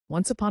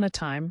Once upon a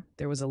time,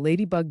 there was a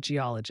ladybug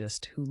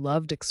geologist who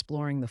loved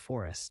exploring the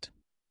forest.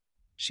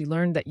 She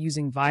learned that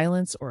using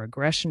violence or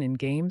aggression in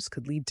games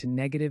could lead to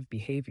negative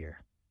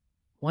behavior.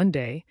 One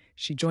day,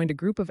 she joined a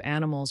group of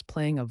animals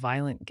playing a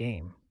violent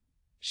game.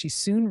 She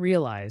soon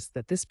realized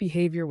that this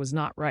behavior was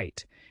not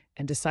right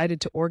and decided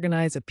to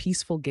organize a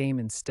peaceful game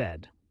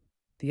instead.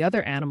 The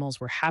other animals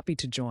were happy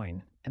to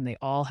join, and they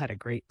all had a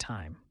great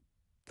time.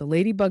 The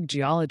ladybug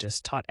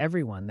geologist taught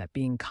everyone that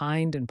being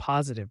kind and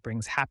positive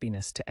brings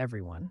happiness to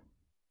everyone.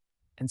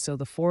 And so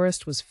the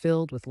forest was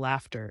filled with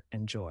laughter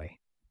and joy.